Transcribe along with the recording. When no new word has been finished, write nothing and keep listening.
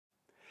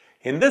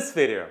In this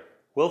video,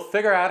 we'll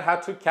figure out how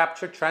to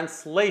capture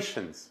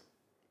translations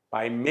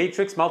by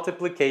matrix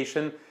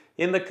multiplication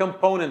in the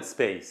component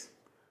space.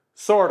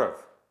 Sort of.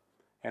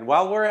 And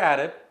while we're at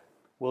it,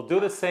 we'll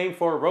do the same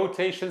for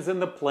rotations in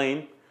the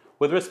plane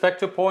with respect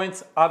to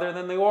points other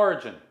than the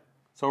origin.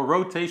 So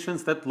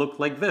rotations that look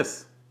like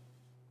this.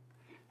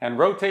 And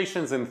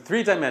rotations in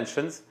 3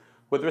 dimensions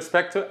with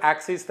respect to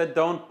axes that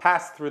don't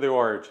pass through the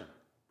origin.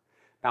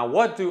 Now,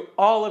 what do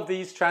all of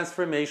these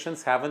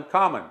transformations have in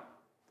common?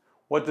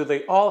 What do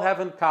they all have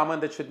in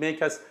common that should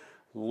make us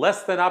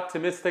less than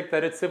optimistic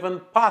that it's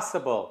even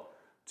possible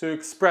to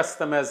express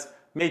them as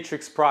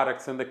matrix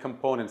products in the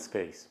component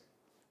space?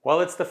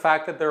 Well, it's the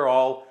fact that they're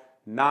all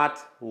not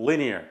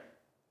linear.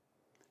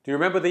 Do you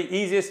remember the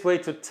easiest way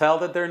to tell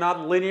that they're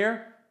not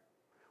linear?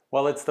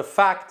 Well, it's the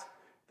fact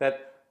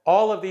that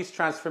all of these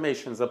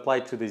transformations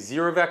applied to the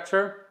zero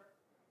vector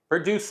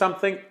produce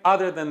something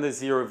other than the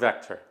zero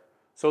vector.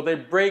 So they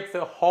break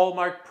the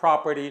hallmark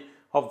property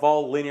of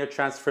all linear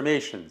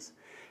transformations.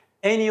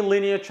 Any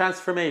linear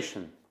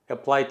transformation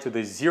applied to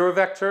the zero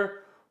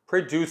vector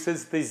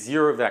produces the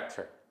zero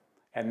vector.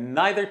 And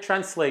neither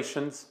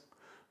translations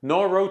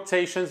nor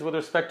rotations with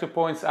respect to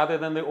points other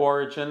than the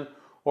origin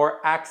or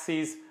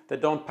axes that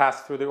don't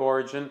pass through the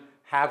origin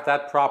have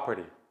that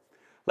property.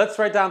 Let's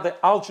write down the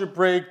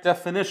algebraic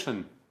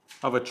definition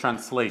of a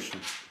translation.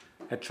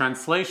 A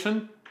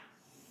translation,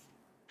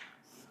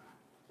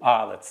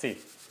 let's see.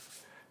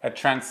 A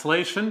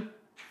translation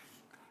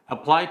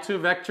applied to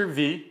vector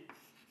v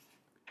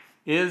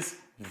is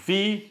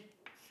v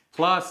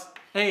plus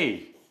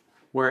a,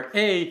 where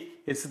a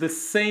is the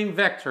same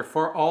vector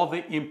for all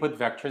the input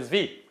vectors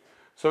v.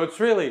 So it's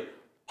really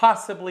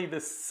possibly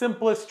the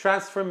simplest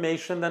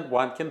transformation that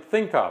one can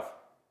think of.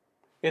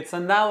 It's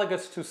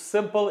analogous to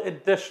simple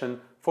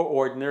addition for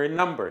ordinary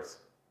numbers.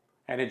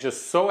 And it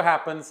just so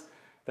happens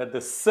that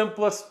the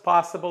simplest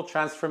possible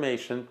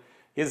transformation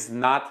is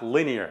not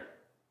linear.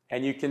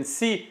 And you can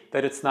see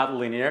that it's not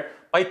linear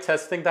by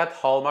testing that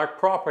hallmark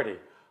property.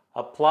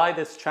 Apply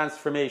this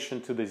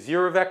transformation to the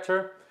zero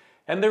vector,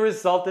 and the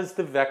result is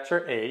the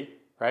vector a,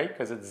 right?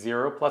 Because it's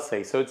 0 plus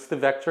a, so it's the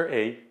vector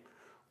a,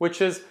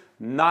 which is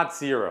not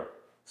 0.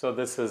 So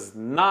this is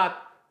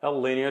not a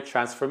linear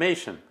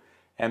transformation.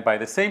 And by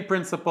the same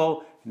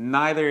principle,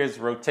 neither is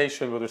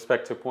rotation with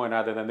respect to a point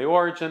other than the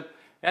origin,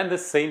 and the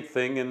same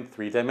thing in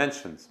 3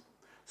 dimensions.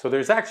 So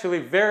there's actually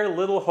very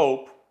little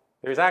hope,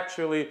 there's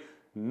actually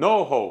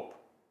no hope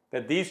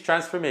that these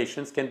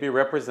transformations can be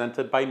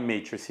represented by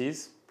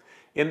matrices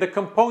in the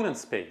component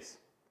space.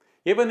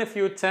 Even if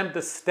you attempt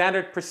the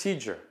standard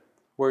procedure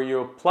where you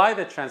apply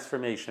the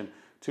transformation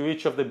to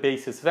each of the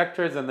basis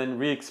vectors and then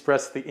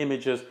re-express the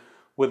images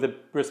with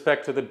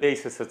respect to the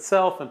basis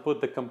itself and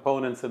put the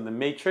components in the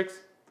matrix,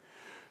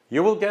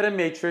 you will get a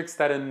matrix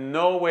that in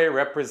no way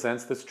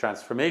represents this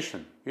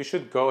transformation. You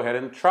should go ahead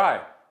and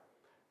try.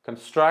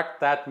 Construct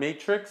that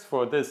matrix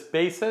for this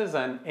basis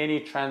and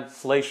any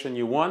translation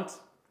you want,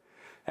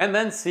 and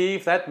then see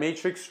if that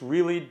matrix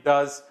really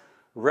does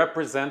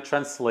represent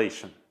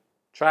translation.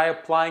 Try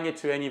applying it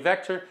to any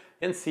vector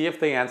and see if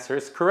the answer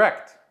is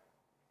correct.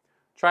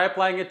 Try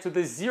applying it to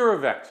the zero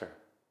vector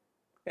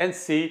and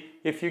see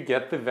if you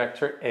get the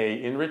vector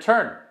a in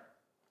return.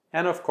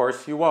 And of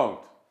course you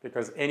won't,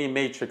 because any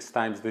matrix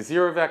times the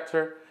zero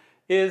vector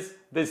is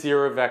the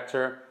zero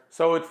vector,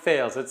 so it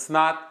fails. It's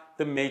not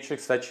the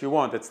matrix that you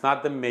want. It's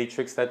not the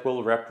matrix that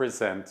will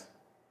represent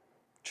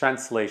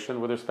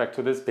translation with respect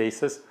to this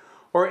basis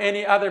or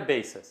any other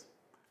basis.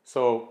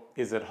 So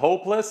is it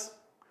hopeless?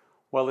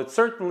 Well, it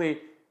certainly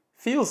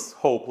feels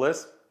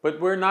hopeless,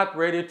 but we're not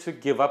ready to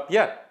give up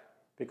yet,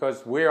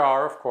 because we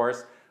are, of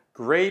course,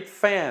 great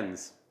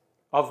fans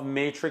of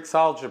matrix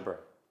algebra.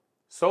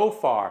 So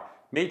far,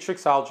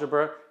 matrix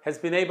algebra has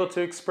been able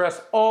to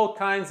express all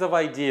kinds of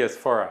ideas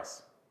for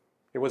us.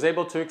 It was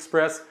able to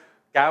express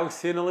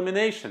Gaussian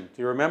elimination.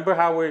 Do you remember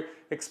how we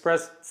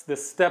expressed the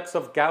steps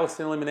of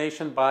Gaussian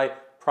elimination by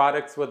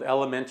products with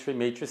elementary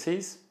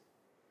matrices?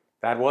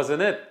 That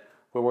wasn't it.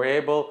 We were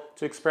able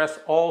to express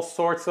all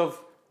sorts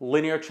of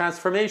linear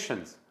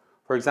transformations.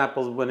 For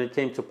example, when it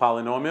came to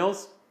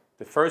polynomials,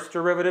 the first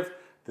derivative,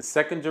 the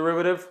second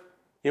derivative,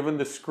 even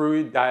the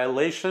screwy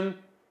dilation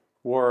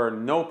were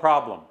no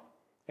problem.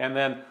 And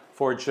then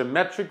for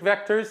geometric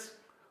vectors,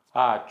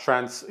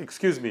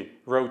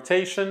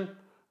 rotation,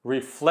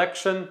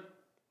 reflection,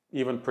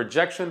 even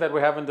projection that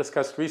we haven't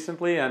discussed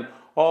recently, and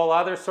all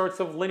other sorts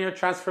of linear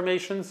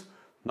transformations,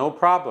 no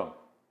problem.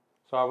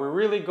 So are we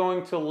really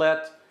going to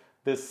let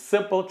this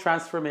simple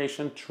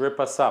transformation trip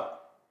us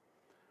up?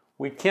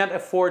 We can't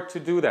afford to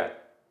do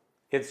that.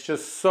 It's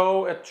just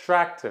so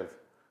attractive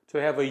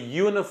to have a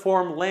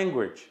uniform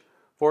language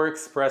for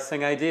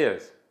expressing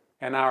ideas.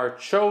 And our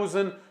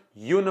chosen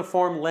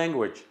uniform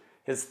language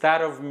is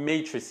that of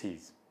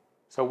matrices.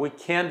 So we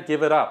can't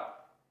give it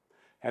up.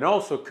 And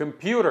also,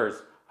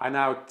 computers are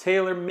now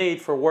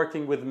tailor-made for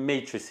working with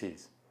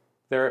matrices.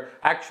 They're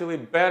actually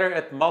better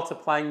at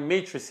multiplying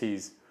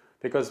matrices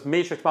because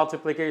matrix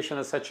multiplication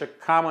is such a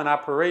common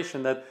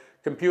operation that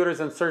computers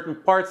and certain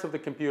parts of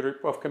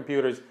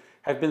computers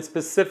have been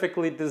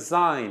specifically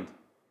designed,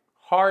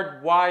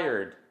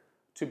 hardwired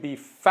to be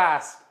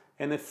fast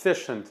and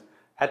efficient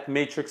at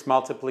matrix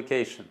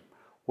multiplication.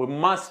 We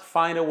must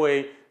find a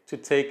way to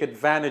take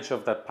advantage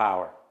of that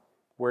power.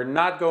 We're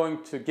not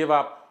going to give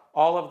up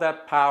all of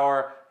that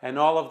power and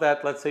all of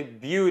that, let's say,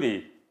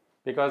 beauty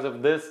because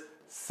of this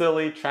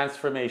silly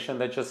transformation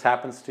that just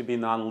happens to be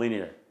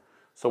nonlinear.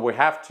 So we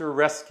have to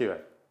rescue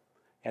it.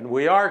 And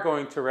we are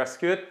going to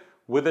rescue it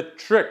with a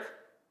trick.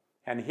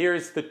 And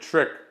here's the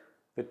trick.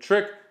 The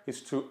trick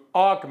is to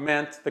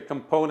augment the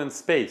component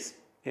space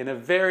in a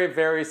very,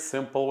 very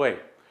simple way.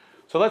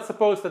 So let's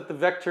suppose that the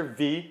vector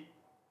v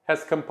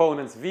has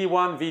components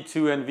v1,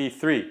 v2, and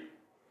v3.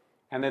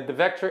 And that the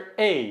vector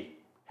a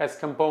has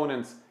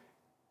components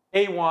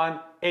a1,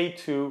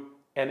 a2,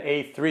 and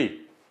a3.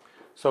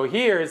 So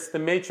here's the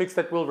matrix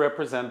that will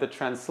represent the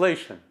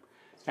translation.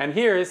 And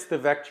here is the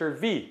vector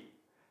v,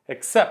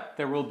 except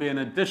there will be an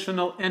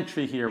additional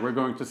entry here. We're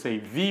going to say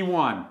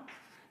v1,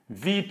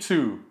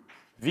 v2,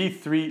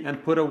 v3,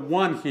 and put a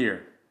 1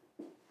 here.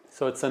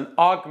 So it's an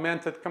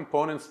augmented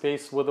component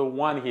space with a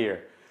 1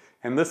 here.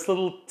 And this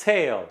little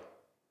tail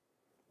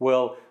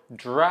will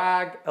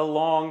drag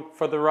along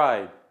for the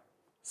ride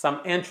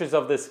some entries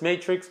of this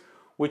matrix,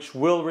 which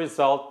will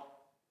result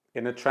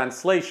in a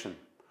translation.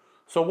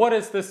 So what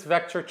is this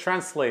vector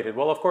translated?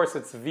 Well, of course,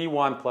 it's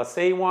v1 plus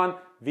a1,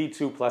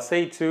 v2 plus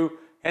a2,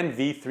 and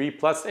v3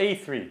 plus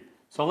a3.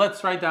 So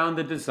let's write down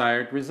the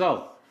desired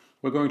result.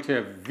 We're going to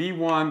have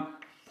v1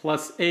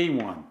 plus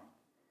a1,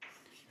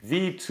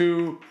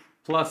 v2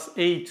 plus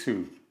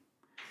a2,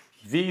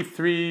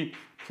 v3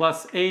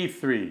 plus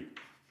a3.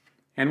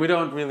 And we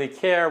don't really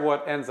care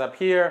what ends up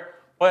here,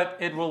 but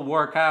it will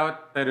work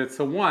out that it's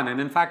a 1.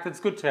 And in fact, it's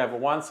good to have a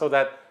 1 so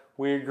that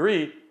we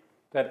agree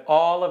that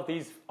all of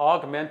these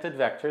augmented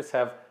vectors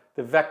have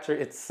the vector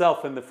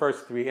itself in the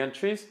first 3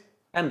 entries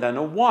and then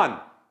a 1.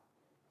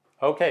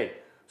 Okay,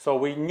 so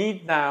we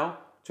need now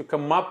to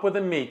come up with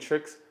a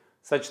matrix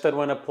such that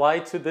when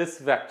applied to this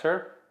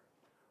vector,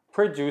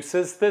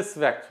 produces this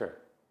vector.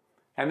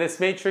 And this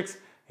matrix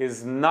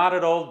is not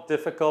at all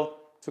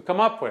difficult to come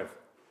up with.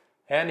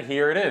 And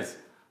here it is.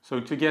 So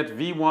to get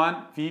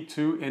v1,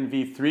 v2, and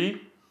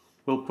v3,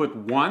 we'll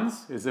put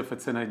 1s as if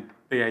it's in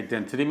the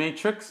identity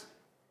matrix.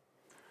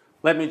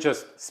 Let me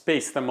just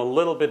space them a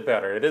little bit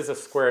better. It is a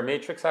square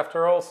matrix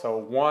after all, so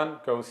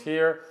 1 goes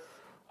here,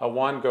 a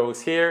 1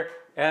 goes here,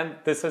 and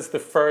this is the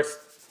first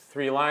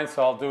 3 lines,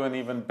 so I'll do an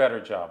even better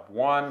job.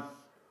 1,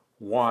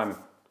 1.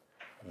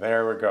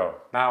 There we go.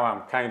 Now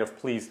I'm kind of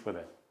pleased with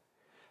it.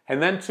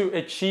 And then to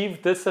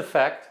achieve this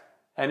effect,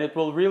 and it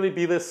will really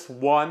be this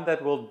 1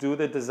 that will do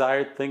the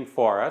desired thing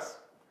for us,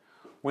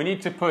 we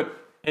need to put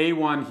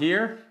a1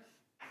 here,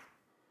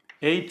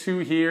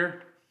 a2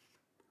 here,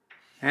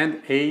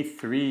 and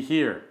a3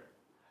 here.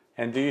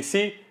 And do you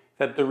see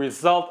that the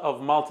result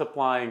of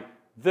multiplying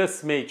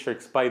this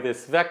matrix by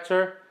this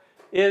vector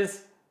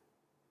is,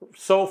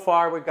 so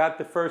far we got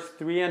the first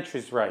 3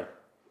 entries right.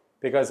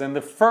 Because in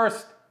the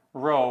first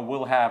row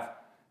we'll have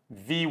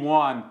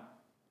v1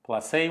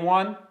 plus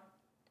a1.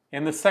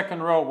 In the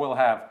second row we'll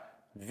have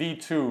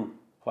v2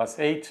 plus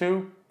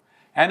a2.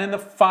 And in the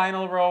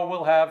final row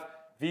we'll have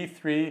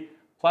v3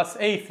 plus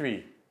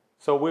a3.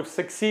 So we've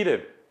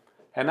succeeded.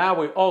 And now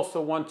we also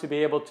want to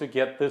be able to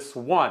get this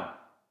 1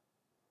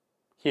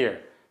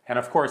 here. And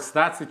of course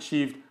that's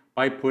achieved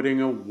by putting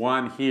a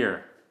 1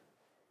 here.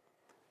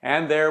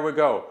 And there we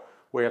go.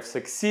 We have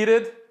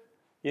succeeded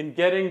in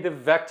getting the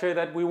vector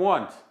that we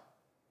want.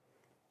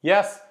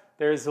 Yes,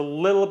 there is a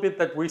little bit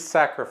that we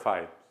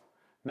sacrificed.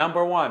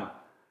 Number 1,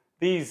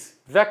 these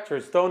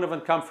vectors don't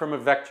even come from a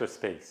vector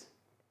space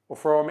or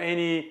from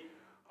any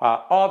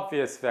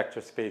obvious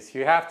vector space.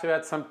 You have to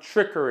add some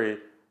trickery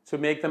to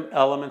make them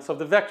elements of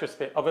the vector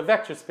space, of a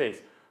vector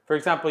space. For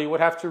example, you would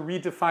have to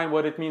redefine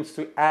what it means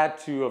to add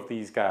 2 of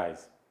these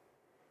guys.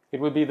 It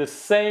would be the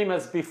same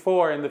as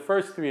before in the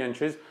first 3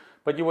 entries,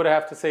 but you would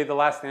have to say the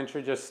last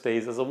entry just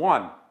stays as a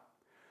 1.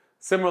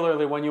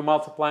 Similarly, when you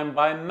multiply them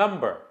by a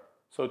number,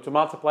 so to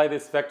multiply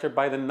this vector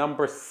by the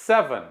number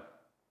 7,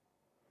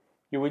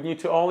 you would need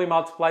to only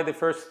multiply the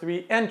first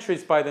 3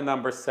 entries by the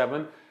number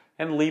 7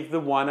 and leave the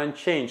 1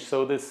 unchanged.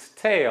 So this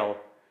tail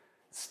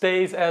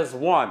stays as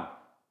 1.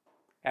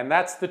 And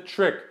that's the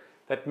trick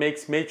that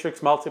makes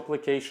matrix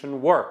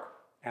multiplication work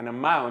and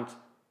amount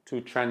to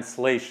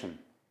translation.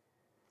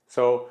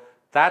 So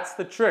that's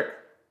the trick.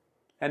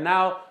 And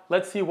now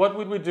let's see what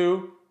would we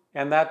do,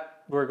 and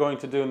that we're going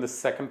to do in the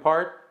second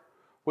part,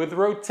 with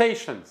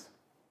rotations.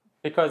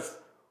 Because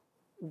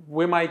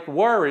we might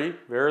worry,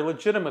 very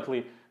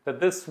legitimately, that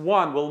this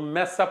 1 will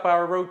mess up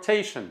our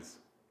rotations.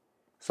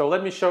 So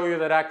let me show you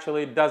that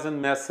actually it doesn't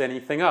mess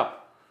anything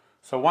up.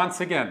 So once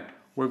again,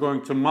 we're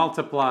going to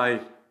multiply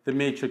the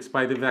matrix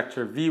by the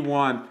vector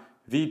v1,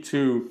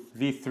 v2,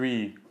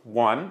 v3,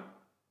 1.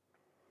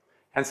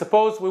 And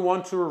suppose we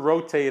want to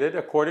rotate it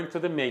according to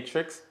the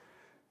matrix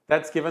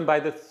that's given by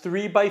the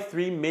 3 by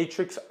 3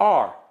 matrix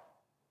R.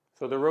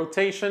 So the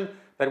rotation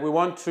that we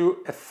want to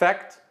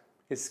effect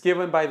is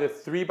given by the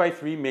 3 by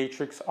 3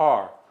 matrix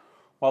R.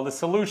 Well, the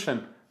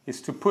solution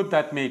is to put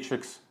that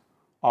matrix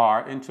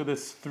R into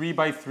this 3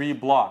 by 3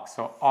 block.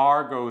 So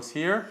R goes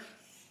here,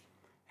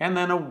 and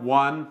then a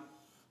 1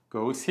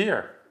 goes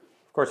here.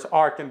 Of course,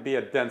 R can be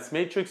a dense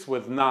matrix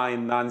with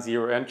 9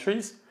 non-zero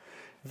entries.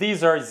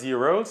 These are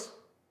zeros,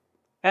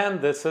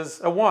 and this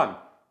is a 1.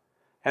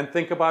 And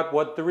think about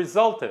what the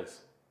result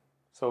is.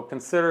 So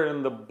consider it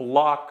in the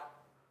block,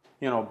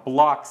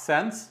 block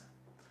sense,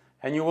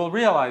 and you will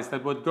realize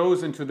that what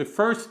goes into the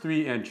first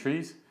 3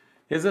 entries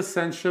is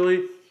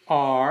essentially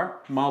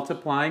R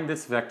multiplying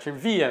this vector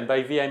V, and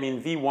by V I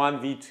mean V1,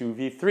 V2,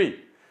 V3,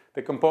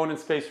 the component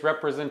space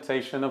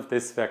representation of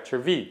this vector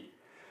V.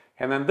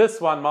 And then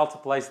this one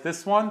multiplies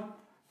this one,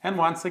 and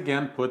once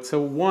again puts a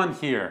 1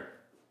 here.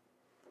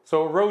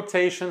 So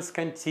rotations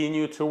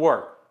continue to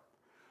work.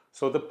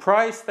 So the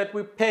price that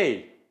we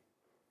pay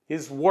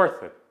is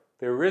worth it.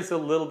 There is a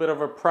little bit of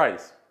a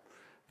price.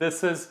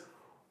 This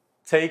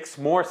takes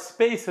more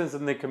spaces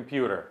in the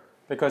computer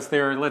because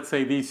there are, let's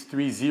say, these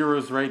 3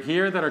 zeros right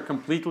here that are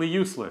completely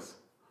useless.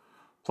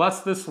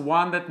 Plus this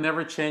 1 that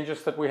never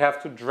changes that we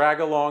have to drag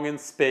along in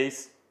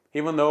space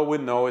even though we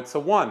know it's a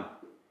 1.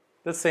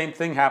 The same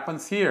thing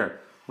happens here.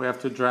 We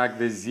have to drag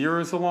these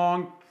zeros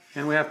along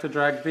and we have to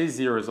drag these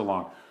zeros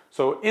along.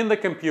 So in the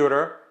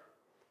computer,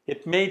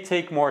 it may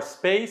take more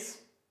space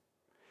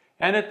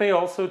and it may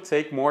also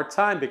take more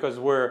time because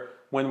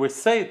when we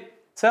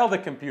tell the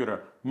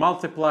computer,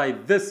 multiply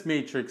this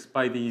matrix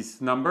by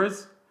these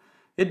numbers,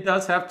 it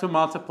does have to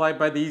multiply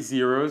by these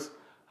zeros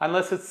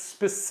unless it's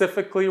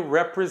specifically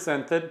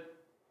represented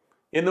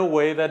in a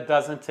way that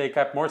doesn't take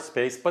up more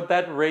space, but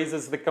that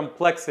raises the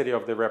complexity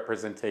of the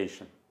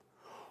representation.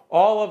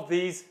 All of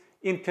these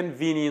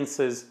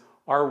inconveniences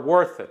are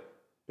worth it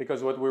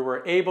because what we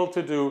were able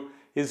to do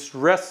is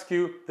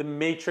rescue the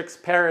matrix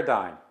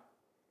paradigm.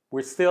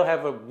 We still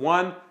have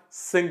one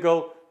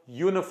single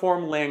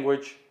uniform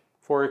language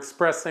for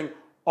expressing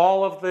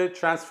all of the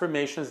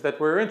transformations that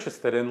we're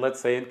interested in, let's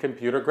say in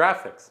computer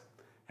graphics.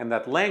 And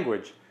that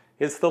language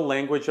is the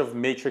language of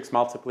matrix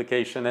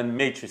multiplication and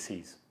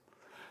matrices.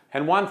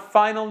 And one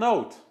final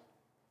note,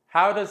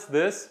 how does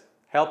this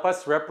help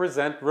us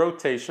represent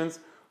rotations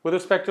with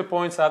respect to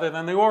points other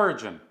than the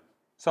origin?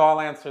 So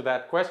I'll answer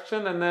that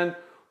question and then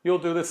you'll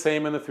do the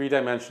same in the 3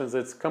 dimensions.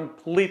 It's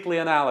completely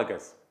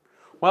analogous.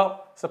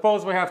 Well,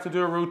 suppose we have to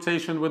do a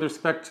rotation with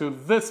respect to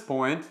this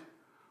point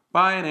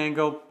by an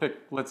angle,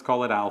 let's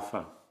call it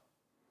alpha.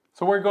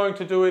 So we're going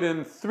to do it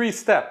in 3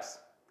 steps.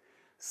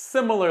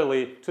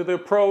 Similarly to the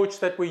approach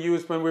that we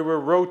used when we were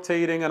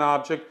rotating an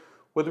object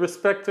with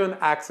respect to an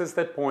axis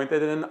that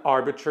pointed in an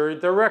arbitrary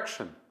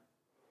direction.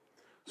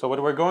 So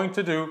what we're going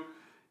to do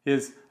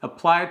is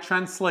apply a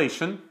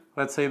translation.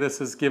 Let's say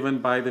this is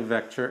given by the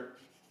vector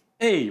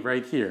A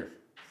right here.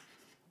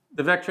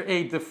 The vector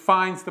A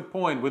defines the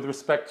point with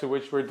respect to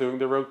which we're doing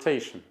the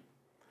rotation.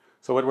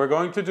 So what we're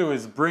going to do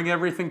is bring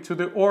everything to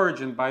the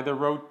origin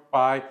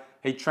by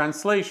a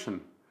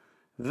translation.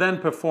 Then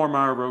perform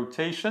our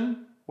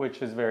rotation,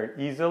 which is very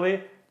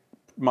easily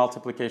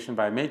multiplication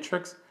by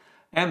matrix,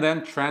 and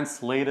then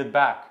translate it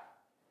back.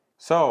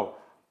 So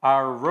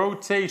our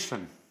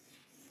rotation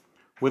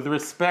with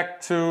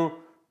respect to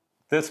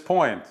this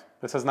point,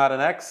 this is not an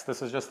X,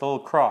 this is just a little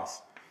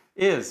cross,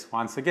 is,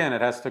 once again,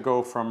 it has to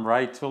go from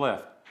right to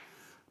left.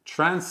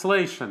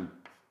 Translation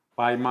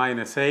by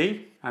minus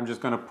A, I'm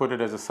just going to put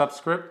it as a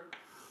subscript,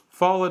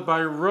 followed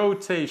by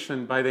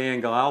rotation by the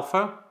angle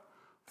alpha,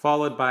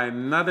 followed by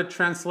another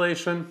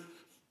translation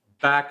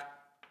back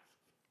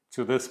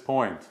to this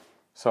point.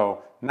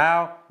 So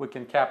now we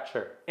can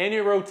capture any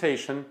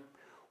rotation,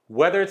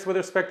 whether it's with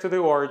respect to the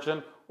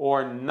origin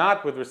or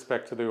not with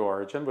respect to the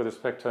origin, with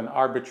respect to an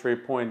arbitrary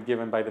point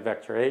given by the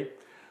vector A.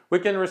 We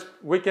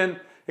can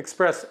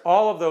express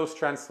all of those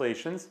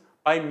translations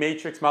by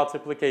matrix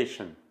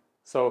multiplication.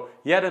 So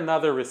yet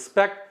another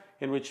respect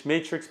in which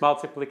matrix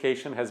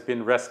multiplication has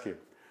been rescued.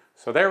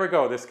 So there we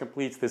go. This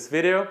completes this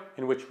video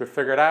in which we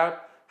figured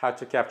out how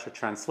to capture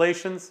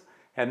translations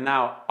and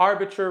now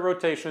arbitrary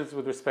rotations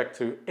with respect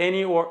to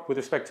any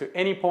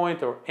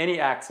point or any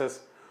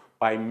axis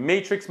by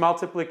matrix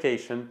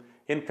multiplication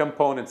in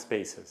component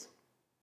spaces.